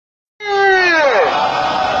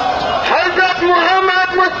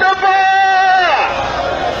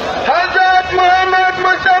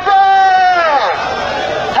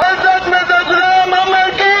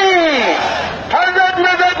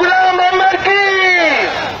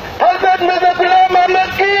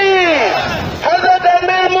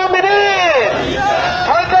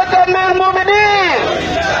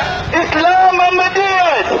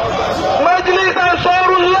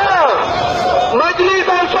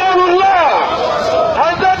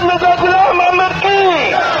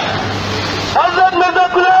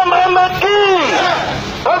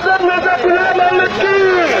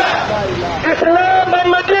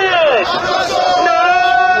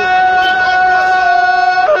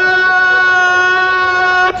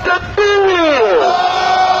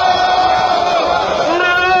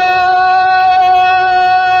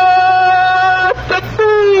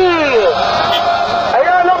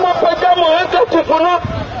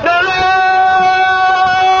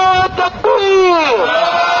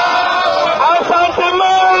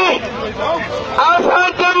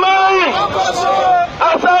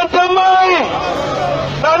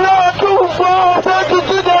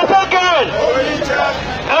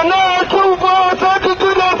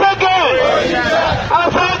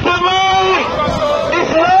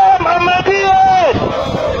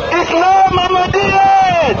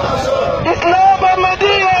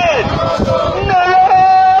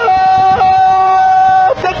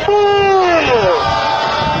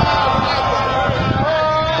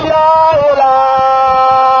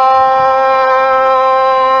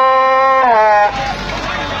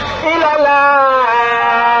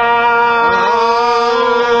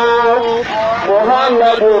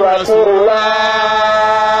محمد رسول الله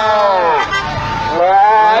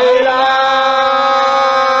لا إله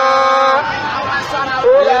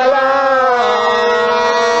إلا الله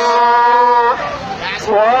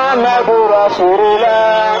محمد رسول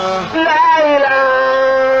الله لا إله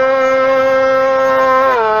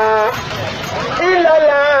إلا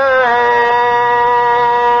الله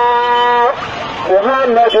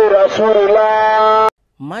محمد رسول الله.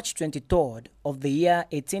 March 23rd of the year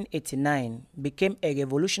 1889 became a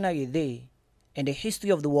revolutionary day in the history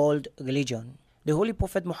of the world religion. The Holy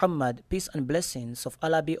Prophet Muhammad, peace and blessings of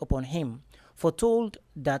Allah be upon him, foretold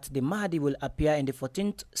that the Mahdi will appear in the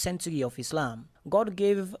 14th century of Islam. God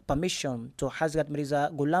gave permission to Hazrat Mirza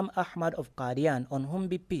Ghulam Ahmad of Qadian, on whom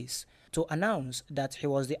be peace, to announce that he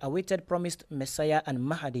was the awaited promised Messiah and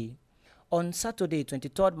Mahdi. On Saturday,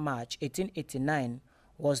 23rd March 1889,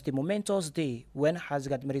 was the momentous day when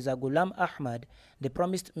Hazrat Mirza Ghulam Ahmad, the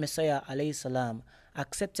promised Messiah alayhi salam,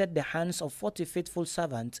 accepted the hands of 40 faithful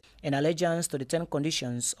servants in allegiance to the 10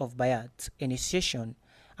 conditions of Bayat, initiation,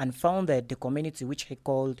 and founded the community which he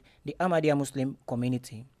called the Ahmadiyya Muslim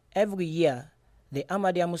community. Every year, the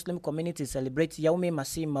Ahmadiyya Muslim community celebrates Yawmi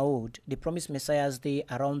Masih Maud, the promised Messiah's day,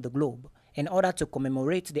 around the globe, in order to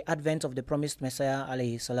commemorate the advent of the promised Messiah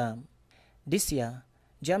alayhi salam. This year,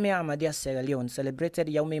 Jamia Ahmadiyya Sierra Leone celebrated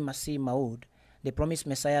Yawmi Masih Maud, the promised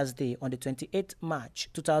Messiah's Day, on the 28th March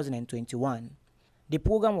 2021. The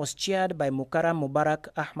program was chaired by Mukarram Mubarak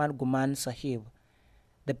Ahmad Guman Sahib,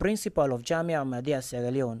 the principal of Jamia Ahmadiyya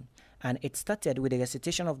Sierra Leone, and it started with the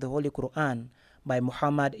recitation of the Holy Quran by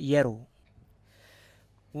Muhammad Yero.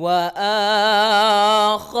 وآخرين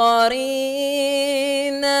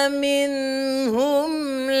منهم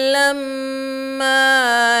لما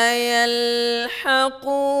يلحقوا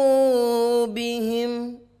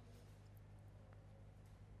بهم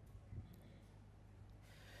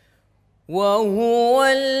وهو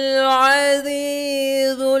العزيز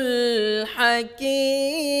الحكيم.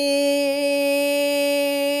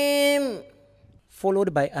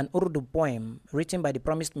 Followed by an Urdu poem written by the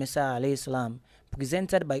promised Messiah alayhi salam,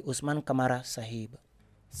 presented by Usman Kamara Sahib.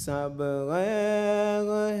 सब गैर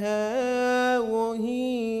है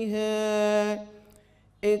वही है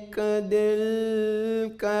एक दिल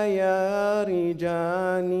का यारी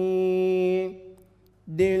जानी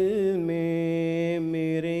दिल में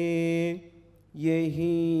मेरे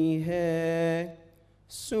यही है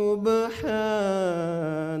सुबहाना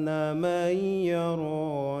मैं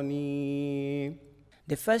यरानी.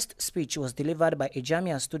 The first speech was delivered by a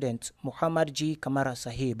Jamia student, Muhammad G. Kamara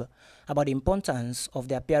Sahib, about the importance of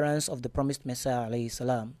the appearance of the promised Messiah alayhi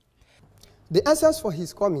salam. The essence for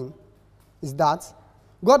his coming is that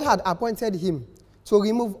God had appointed him to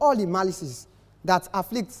remove all the malices that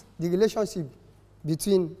afflict the relationship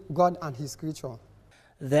between God and his creature.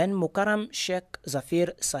 Then Mukarram Sheikh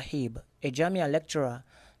Zafir Sahib, a Jamia lecturer,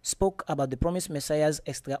 spoke about the promised Messiah's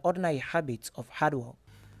extraordinary habits of hard work.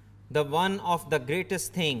 The one of the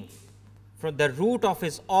greatest thing, from the root of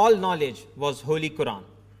his all knowledge, was Holy Quran.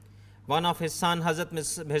 One of his son, Hazrat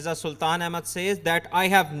Mirza Sultan Ahmad, says that I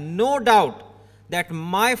have no doubt that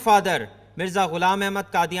my father, Mirza Ghulam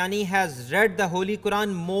Ahmad Qadiani, has read the Holy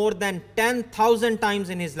Quran more than 10,000 times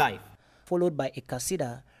in his life. Followed by a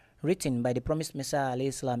qasida written by the promised Messiah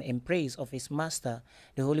alayhi salam in praise of his master,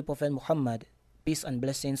 the Holy Prophet Muhammad, peace and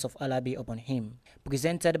blessings of Allah be upon him,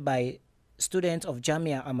 presented by students of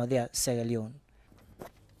Jamia Ahmadiyya Sierra Leone.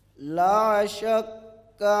 لا شك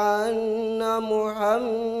أن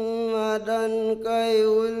محمدا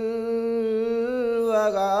خير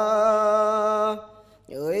الورى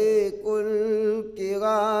ريق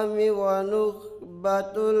الكرام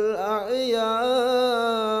ونخبة الأعيان.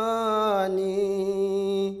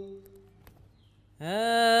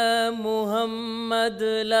 محمد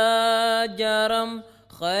لا جرم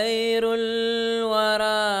خير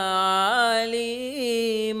الورى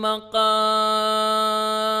عالي مقام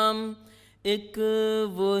ایک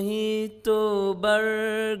وہی تو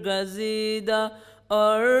برگزیدہ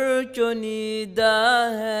اور چنیدہ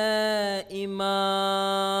ہے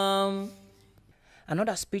امام.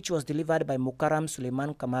 Another speech was delivered by Mukarram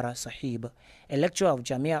Suleiman Kamara Sahib, a lecturer of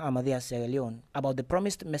Jamia Ahmadiyya Sierra Leone, about the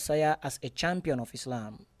promised Messiah as a champion of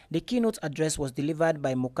Islam. The keynote address was delivered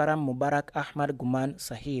by Mukarram Mubarak Ahmad Guman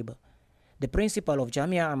Sahib, the principal of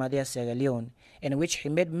Jamia Ahmadiyya Sierra Leone, in which he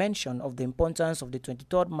made mention of the importance of the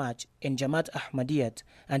 23rd March in Jamaat Ahmadiyyat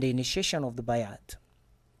and the initiation of the Bayat.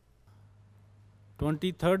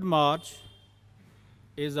 23rd March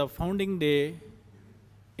is a founding day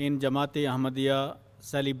in Jamaat Ahmadiyya,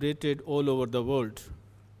 celebrated all over the world.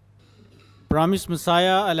 Promised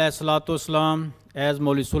Messiah alayhi salatu wasalam, as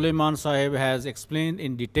Mولویو Suleiman Sahib has explained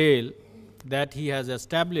in detail, that he has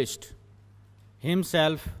established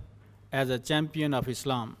himself as a champion of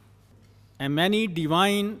Islam. And many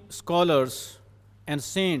divine scholars and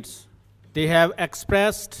saints, they have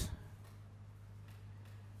expressed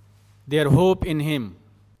their hope in him.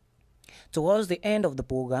 Towards the end of the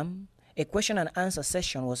program, a question and answer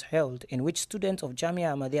session was held in which students of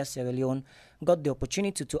Jamia Ahmadiyya Sierra Leone got the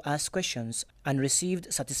opportunity to ask questions and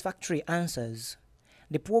received satisfactory answers.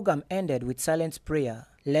 The program ended with silent prayer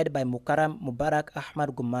led by Mukarram Mubarak Ahmad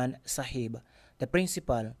Guman Sahib, the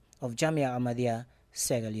principal of Jamia Ahmadiyya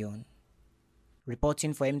Sierra Leone.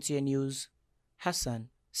 Reporting for MTN News, Hassan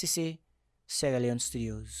Sisi, Sierra Leone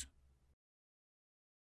Studios.